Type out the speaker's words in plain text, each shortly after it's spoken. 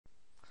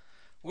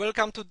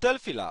Welcome to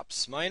Delphi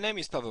Labs. My name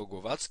is Paweł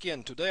Głowacki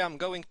and today I'm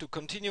going to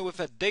continue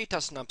with a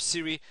DataSnap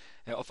series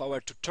of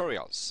our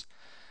tutorials.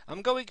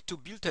 I'm going to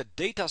build a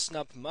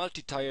DataSnap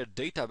multi-tier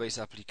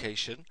database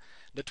application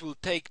that will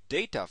take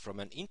data from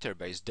an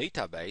interbase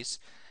database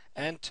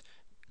and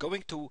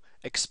going to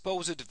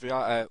expose it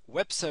via a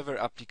web server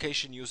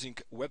application using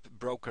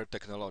WebBroker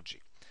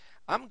technology.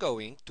 I'm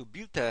going to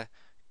build a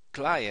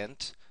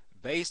client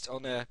based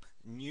on a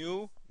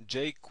new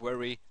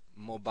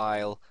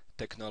jQueryMobile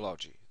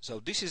technology. So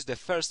this is the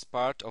first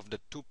part of the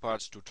two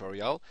parts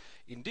tutorial.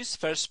 In this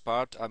first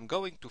part I'm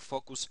going to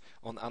focus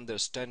on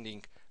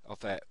understanding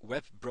of a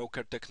web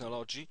broker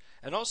technology,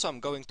 and also I'm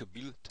going to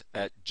build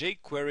a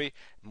jQuery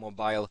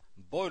mobile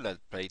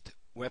boilerplate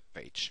web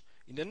page.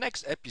 In the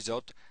next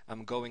episode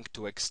I'm going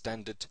to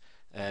extend it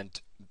and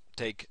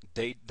take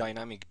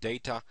dynamic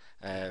data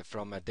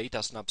from a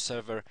DataSnap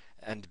server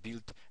and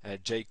build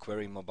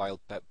jQuery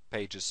mobile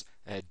pages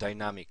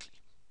dynamically.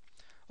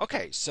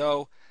 Okay,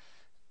 so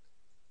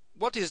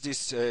what is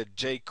this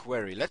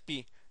jQuery? Let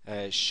me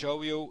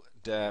show you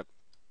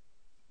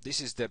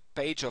this is the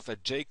page of a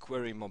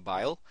jQuery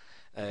Mobile.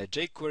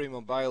 jQuery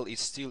Mobile is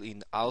still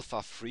in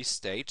alpha free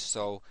stage,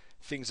 so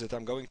things that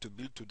I'm going to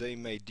build today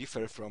may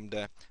differ from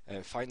the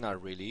final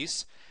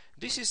release.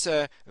 This is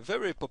a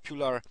very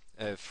popular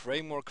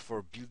framework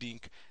for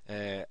building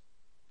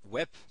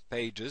web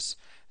pages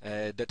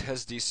that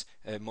has this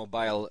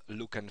mobile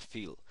look and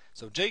feel.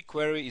 So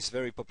jQuery is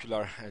very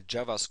popular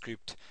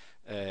JavaScript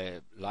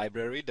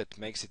library that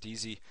makes it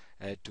easy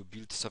to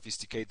build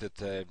sophisticated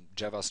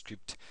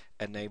JavaScript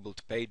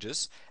enabled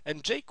pages,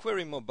 and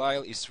jQuery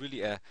Mobile is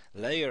really a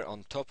layer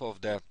on top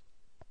of the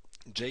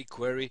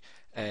jQuery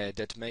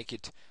that make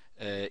it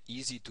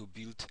easy to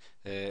build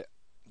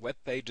web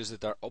pages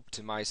that are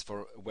optimized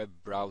for web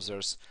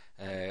browsers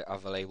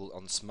available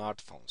on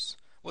smartphones.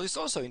 What is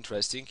also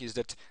interesting is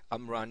that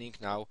I'm running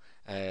now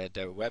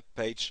the web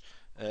page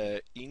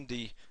in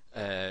the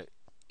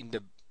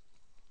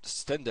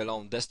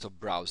standalone desktop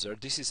browser.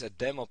 This is a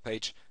demo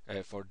page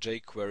for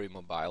jQuery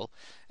Mobile,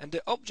 and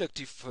the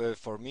objective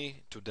for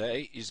me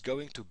today is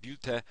going to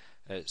build a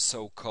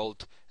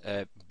so-called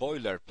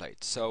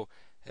boilerplate. So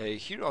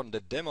here on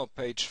the demo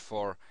page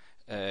for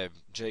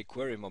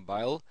jQuery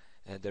Mobile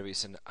there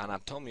is an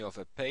anatomy of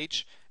a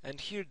page,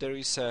 and here there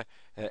is a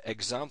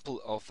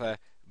example of a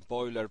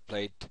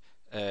boilerplate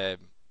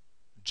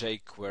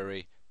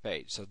jQuery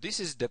page. So this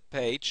is the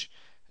page,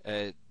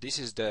 this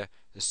is the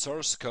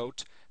source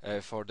code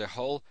for the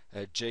whole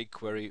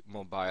jQuery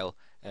Mobile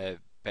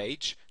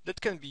page that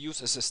can be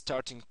used as a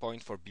starting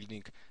point for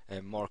building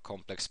more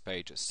complex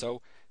pages.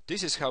 So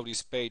this is how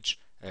this page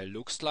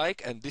looks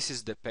like, and this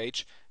is the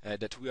page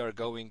that we are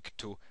going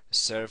to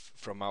serve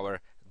from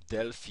our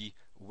Delphi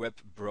web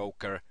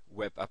broker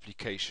web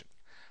application.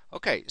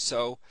 Okay,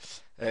 so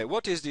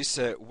what is this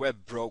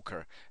web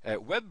broker?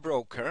 Web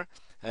broker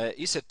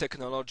is a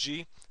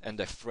technology and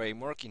a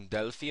framework in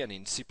Delphi and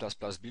in C++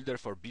 Builder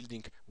for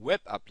building web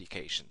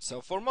applications.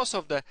 So for most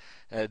of the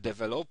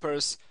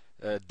developers,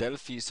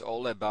 Delphi is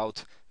all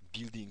about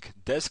building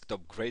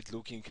desktop great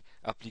looking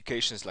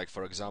applications, like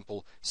for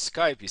example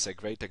Skype is a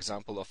great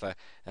example of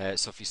a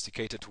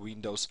sophisticated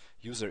Windows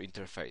user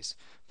interface.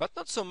 But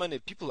not so many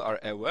people are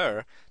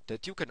aware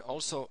that you can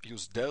also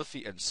use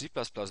Delphi and C++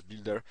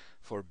 Builder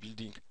for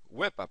building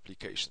web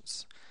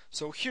applications.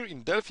 So here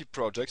in Delphi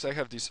projects I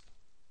have this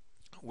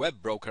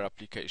web broker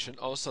application.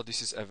 Also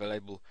this is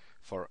available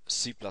for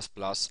C++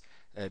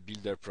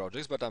 Builder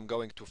projects, but I'm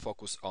going to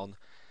focus on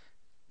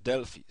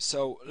Delphi.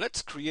 So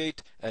let's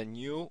create a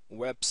new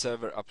web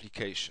server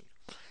application.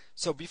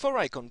 So before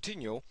I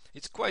continue,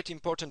 it's quite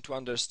important to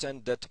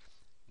understand that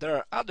there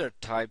are other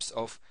types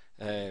of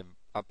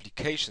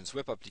applications,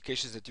 web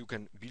applications that you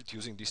can build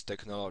using this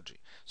technology.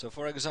 So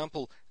for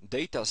example,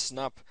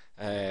 DataSnap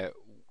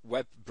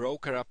web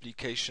broker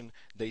application,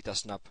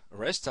 DataSnap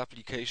REST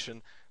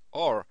application,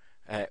 or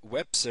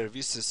web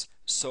services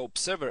SOAP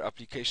server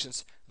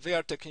applications, they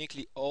are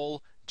technically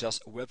all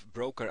just web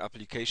broker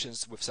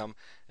applications with some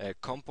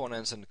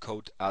components and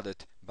code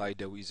added by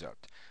the wizard.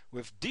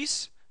 With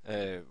this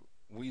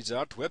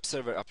wizard web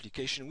server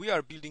application, we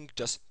are building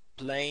just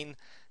plain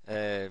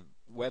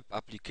web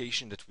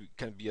application that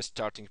can be a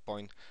starting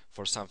point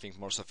for something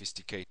more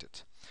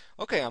sophisticated.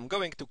 Okay, I'm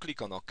going to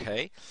click on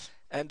OK,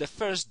 and the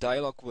first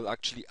dialog will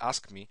actually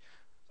ask me,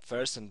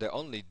 first and the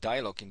only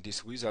dialog in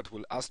this wizard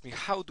will ask me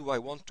how do I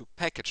want to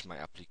package my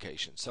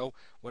application. So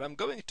what I'm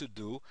going to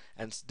do,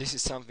 and this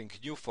is something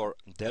new for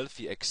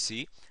Delphi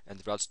XE and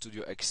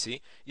RadStudio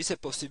XE, is a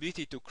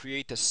possibility to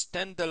create a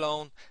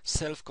standalone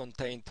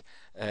self-contained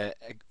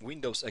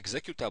Windows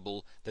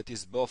executable that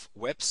is both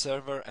web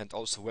server and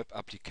also web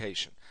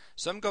application.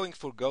 So I'm going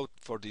to go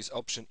for this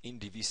option in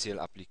the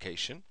VCL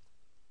application,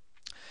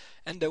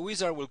 and the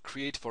wizard will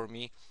create for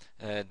me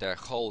the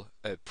whole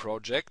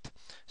project.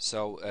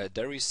 So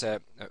there is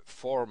a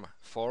form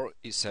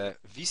is a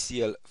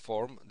VCL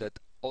form that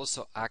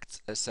also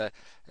acts as a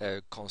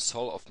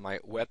console of my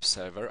web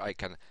server. I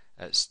can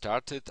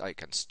start it, I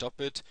can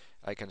stop it,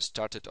 I can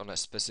start it on a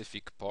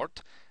specific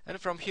port, and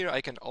from here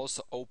I can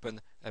also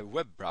open a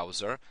web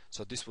browser.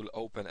 So this will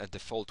open a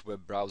default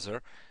web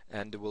browser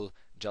and will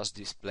just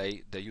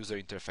display the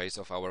user interface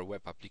of our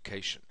web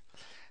application.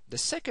 The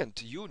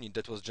second unit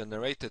that was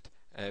generated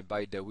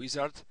by the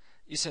wizard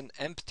is an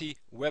empty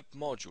web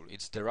module.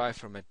 It's derived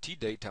from a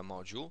tData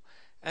module,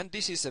 and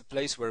this is a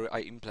place where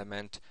I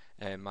implement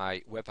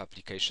my web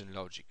application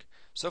logic.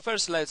 So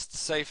first let's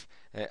save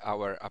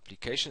our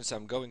applications.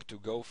 I'm going to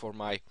go for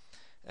my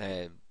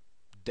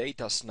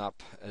DataSnap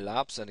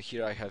Labs, and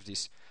here I have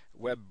this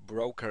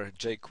WebBroker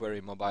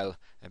jQueryMobile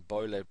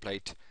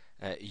Boilerplate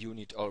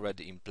unit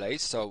already in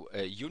place. So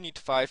unit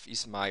 5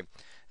 is my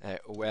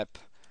web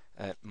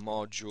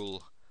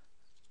module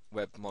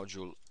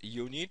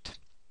unit.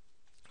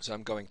 So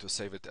I'm going to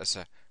save it as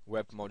a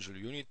web module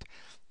unit.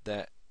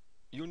 The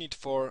unit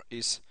 4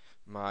 is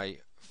my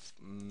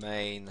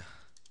main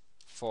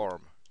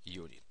form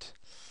unit.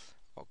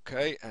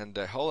 Okay, and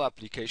the whole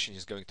application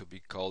is going to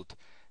be called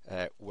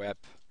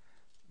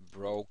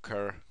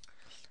WebBroker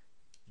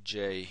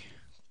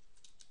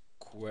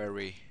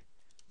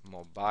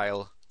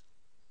jQueryMobile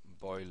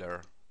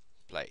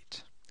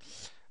Boilerplate.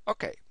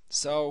 Okay,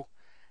 so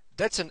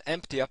that's an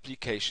empty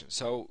application.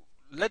 So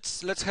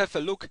let's have a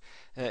look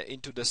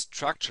into the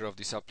structure of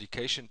this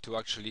application to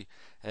actually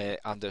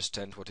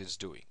understand what it's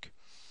doing.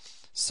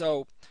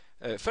 So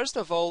first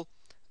of all,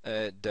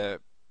 the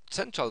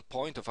central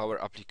point of our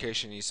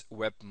application is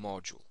web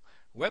module.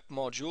 Web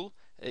module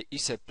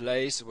is a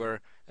place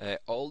where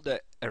all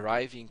the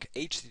arriving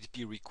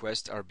HTTP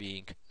requests are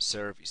being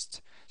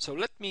serviced. So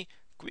let me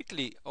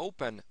quickly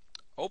open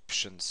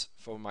options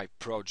for my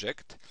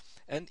project,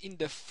 and in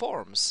the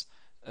forms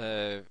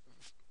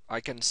I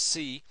can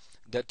see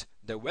that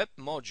the web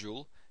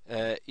module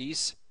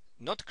is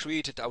not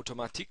created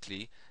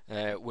automatically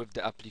with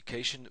the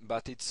application,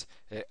 but it's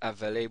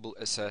available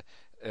as a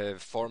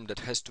form that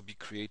has to be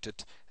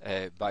created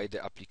by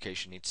the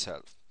application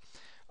itself.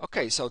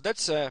 Okay, so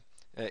that's a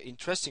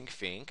interesting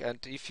thing,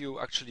 and if you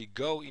actually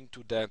go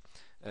into the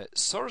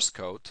source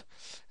code,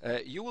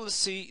 you will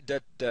see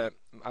that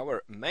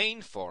our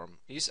main form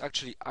is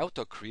actually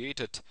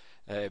auto-created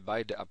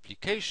by the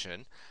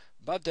application,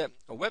 but the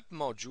web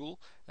module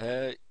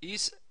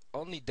is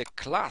only the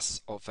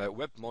class of a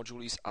web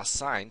module is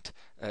assigned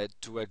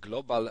to a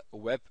global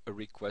web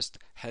request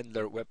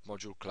handler web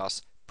module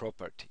class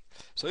property.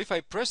 So if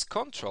I press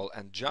Ctrl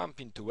and jump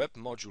into web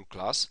module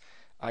class,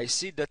 I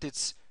see that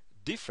it's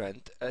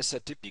different as a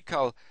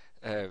typical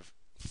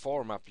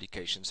form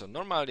application. So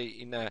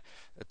normally in a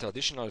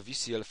traditional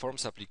VCL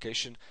forms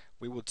application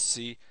we would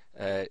see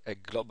a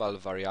global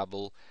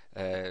variable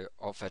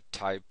of a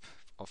type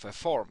of a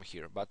form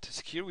here, but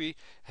here we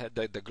had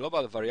the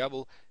global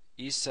variable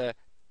is a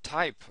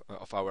type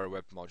of our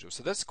web module.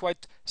 So that's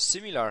quite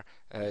similar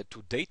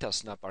to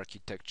DataSnap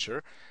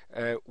architecture,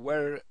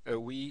 where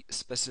we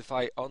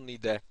specify only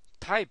the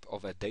type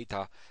of a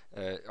data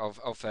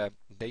of a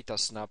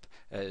DataSnap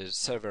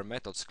server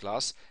methods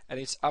class, and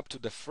it's up to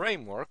the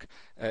framework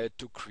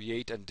to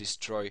create and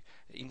destroy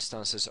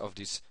instances of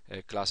these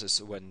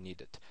classes when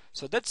needed.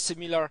 So that's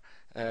similar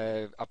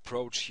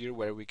approach here,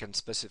 where we can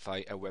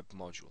specify a web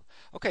module.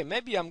 Okay,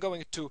 maybe I'm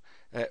going to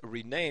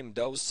rename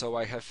those so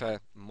I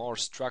have more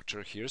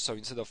structure here. So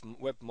instead of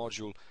web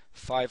module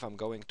 5, I'm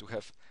going to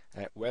have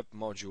web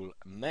module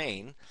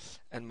main,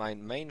 and my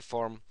main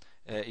form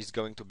is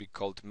going to be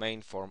called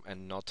main form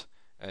and not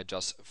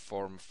just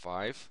form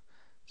 5.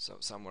 So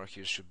somewhere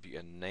here should be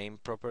a name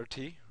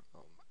property.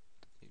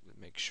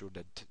 Make sure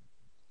that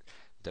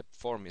the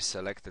form is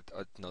selected,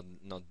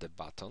 not the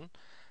button.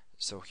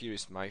 So here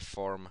is my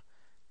form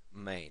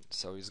main.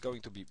 So it's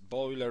going to be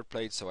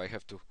boilerplate, so I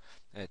have to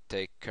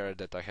take care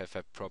that I have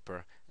a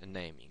proper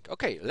naming.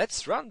 Okay,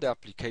 let's run the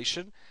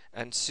application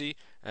and see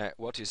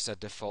what is the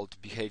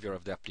default behavior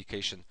of the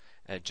application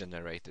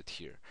generated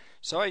here.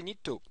 So I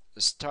need to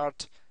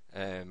start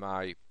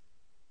my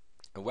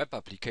web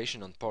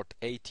application on port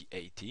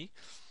 8080,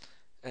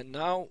 and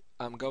now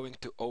I'm going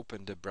to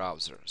open the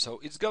browser. So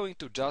it's going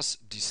to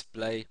just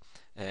display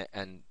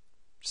an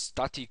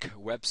static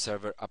web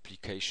server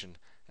application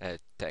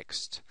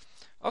text.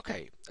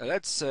 Okay,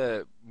 let's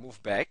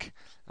move back.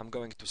 I'm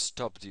going to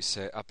stop this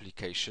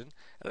application.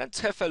 Let's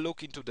have a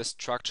look into the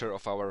structure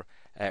of our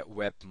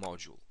web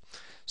module.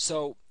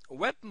 So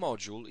web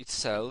module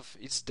itself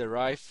is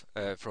derived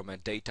from a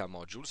data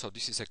module. So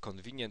this is a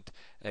convenient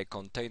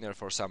container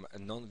for some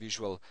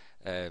non-visual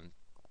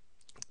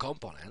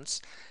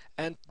components.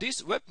 And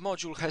this web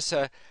module has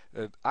a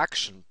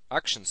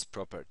actions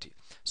property.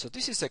 So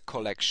this is a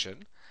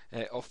collection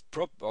of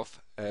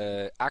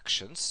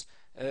actions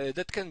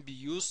that can be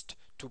used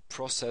to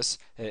process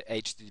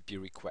HTTP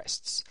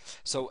requests.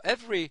 So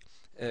every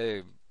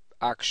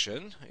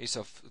action is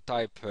of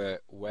type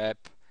web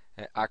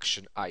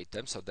action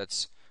item. So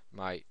that's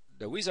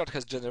the wizard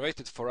has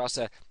generated for us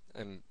a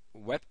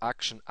web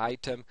action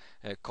item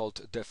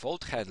called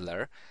default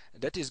handler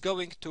that is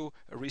going to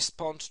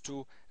respond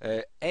to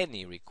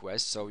any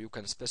request. So you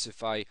can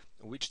specify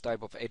which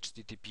type of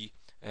HTTP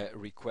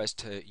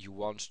request you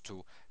want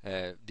to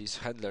this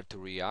handler to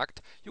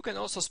react. You can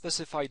also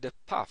specify the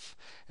path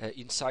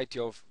inside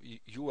your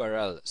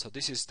URL. So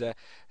this is the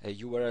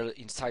URL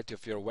inside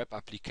of your web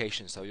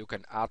application, so you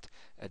can add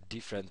a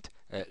different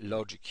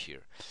logic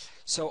here.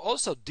 So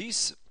also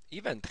this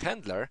event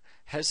handler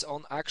has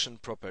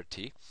onAction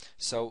property.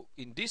 So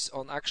in this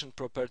onAction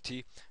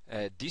property,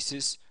 this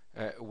is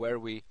where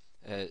we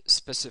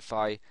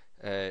specify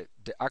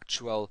the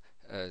actual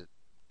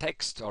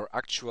text or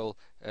actual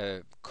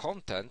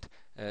content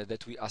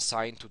that we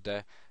assign to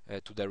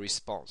the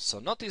response. So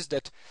notice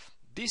that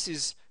this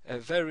is a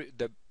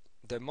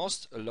the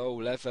most low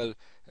level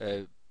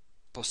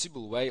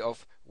possible way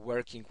of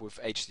working with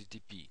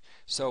HTTP.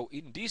 So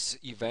in this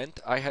event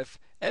I have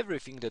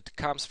everything that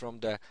comes from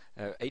the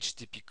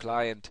HTTP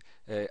client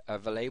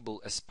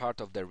available as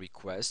part of the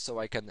request, so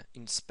I can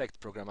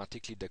inspect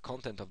programmatically the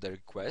content of the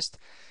request.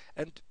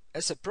 And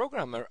as a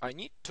programmer, I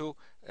need to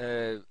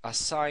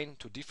assign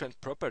to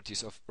different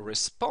properties of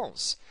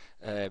response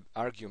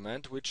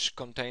argument, which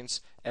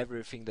contains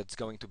everything that's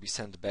going to be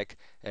sent back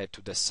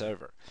to the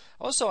server.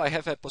 Also, I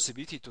have a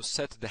possibility to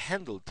set the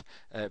handled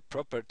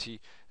property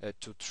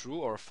to true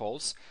or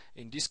false.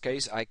 In this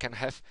case, I can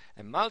have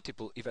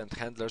multiple event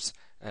handlers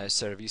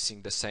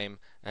servicing the same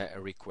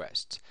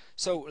request.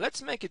 So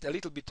let's make it a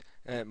little bit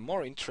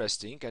more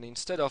interesting, and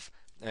instead of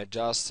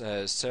just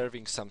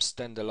serving some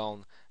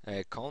standalone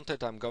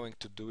content, I'm going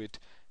to do it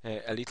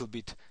a little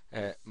bit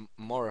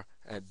more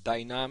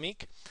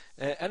dynamic,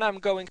 and I'm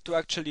going to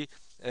actually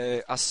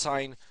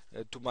assign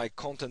to my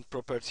content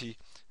property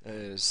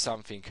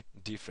something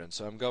different.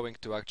 So I'm going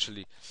to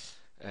actually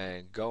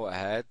go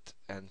ahead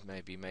and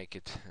maybe make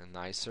it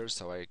nicer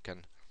so I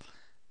can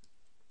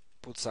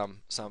put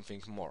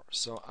something more.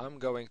 So I'm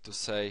going to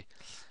say,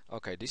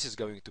 okay, this is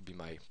going to be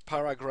my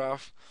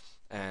paragraph,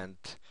 and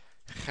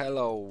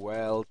hello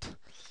world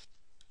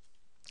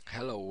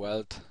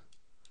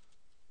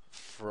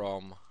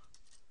from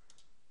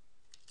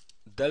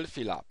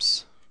Delphi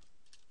Labs.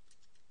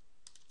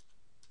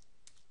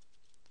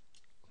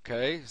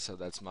 Okay, so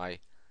that's my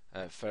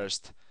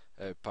first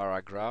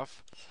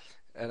paragraph,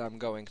 and I'm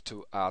going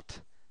to add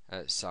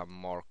some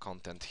more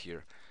content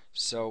here.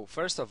 So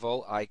first of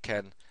all, I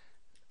can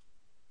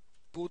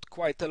put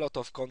quite a lot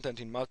of content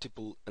in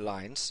multiple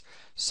lines.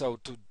 So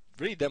to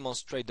really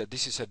demonstrate that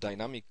this is a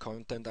dynamic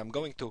content, I'm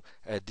going to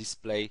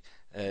display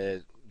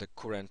the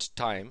current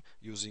time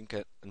using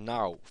a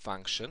now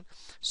function.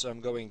 So I'm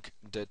going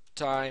the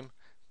time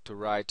to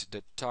write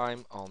the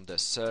time on the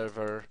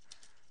server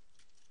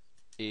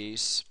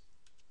is,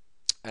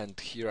 and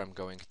here I'm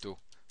going to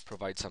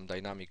provide some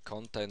dynamic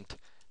content,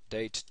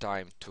 date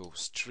time to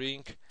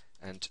string,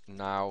 and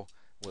now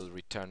will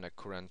return a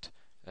current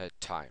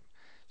time.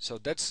 So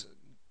that's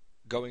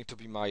going to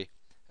be my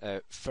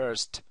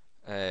first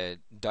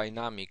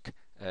dynamic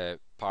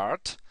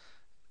part,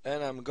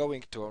 and I'm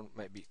going to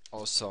maybe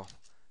also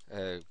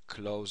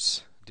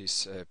close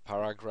this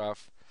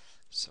paragraph.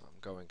 So I'm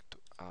going to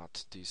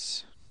add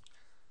this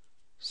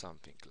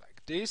something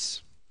like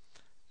this,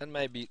 and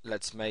maybe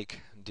let's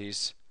make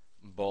this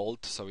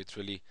bold so it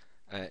really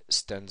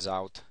stands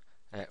out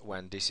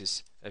when this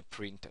is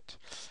printed.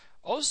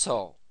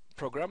 Also,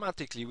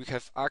 programmatically we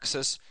have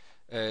access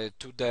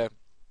to the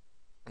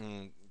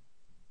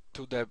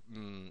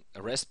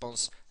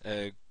response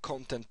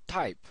content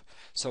type.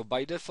 So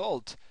by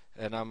default,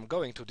 and I'm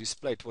going to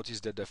display what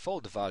is the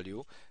default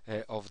value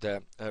of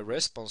the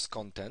response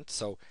content,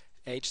 so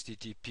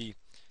HTTP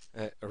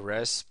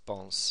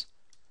response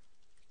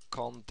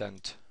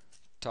content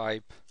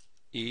type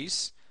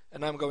is,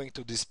 and I'm going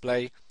to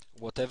display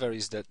whatever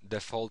is the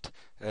default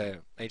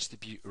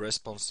HTTP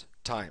response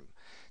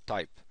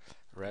type,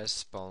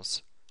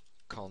 response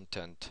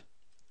content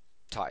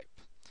type.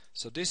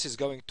 So this is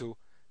going to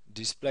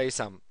display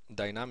some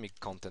dynamic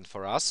content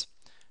for us.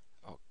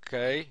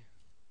 Okay,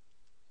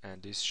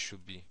 and this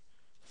should be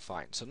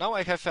fine. So now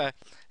I have an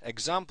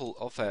example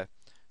of a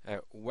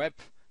web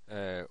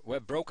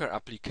broker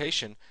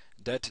application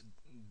that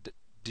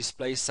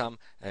displays some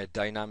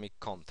dynamic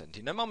content.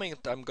 In a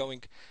moment I'm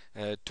going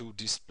to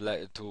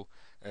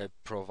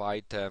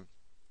provide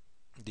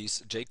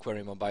this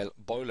jQueryMobile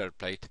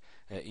boilerplate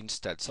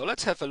instead. So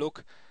let's have a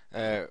look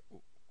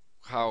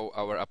how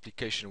our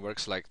application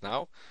works like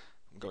now.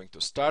 I'm going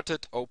to start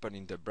it, open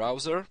in the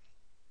browser,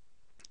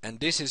 and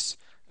this is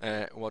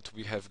what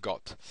we have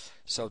got.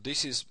 So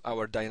this is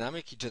our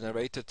dynamically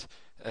generated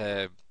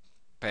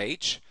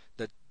page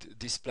that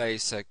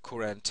displays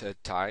current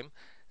time,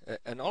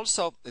 and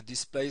also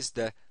displays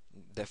the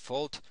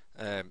default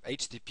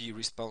HTTP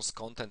response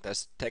content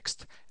as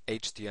text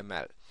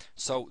HTML.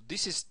 So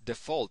this is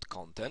default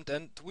content,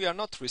 and we are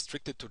not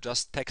restricted to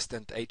just text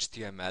and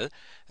HTML.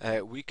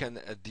 We can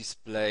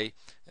display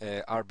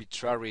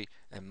arbitrary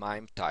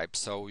MIME type.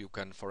 So you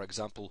can, for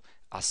example,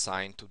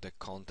 assign to the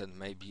content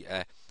maybe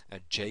a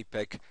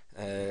JPEG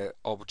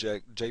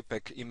object,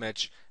 JPEG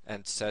image,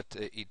 and set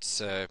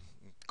its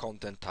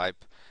content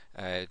type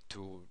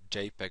to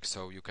JPEG,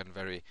 so you can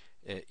very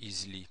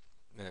easily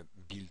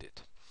build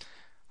it.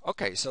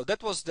 Okay, so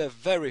that was the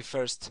very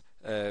first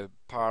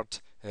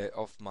part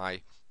of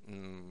my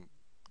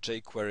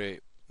jQuery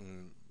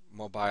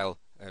mobile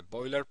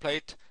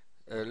boilerplate.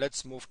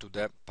 Let's move to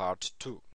the part 2.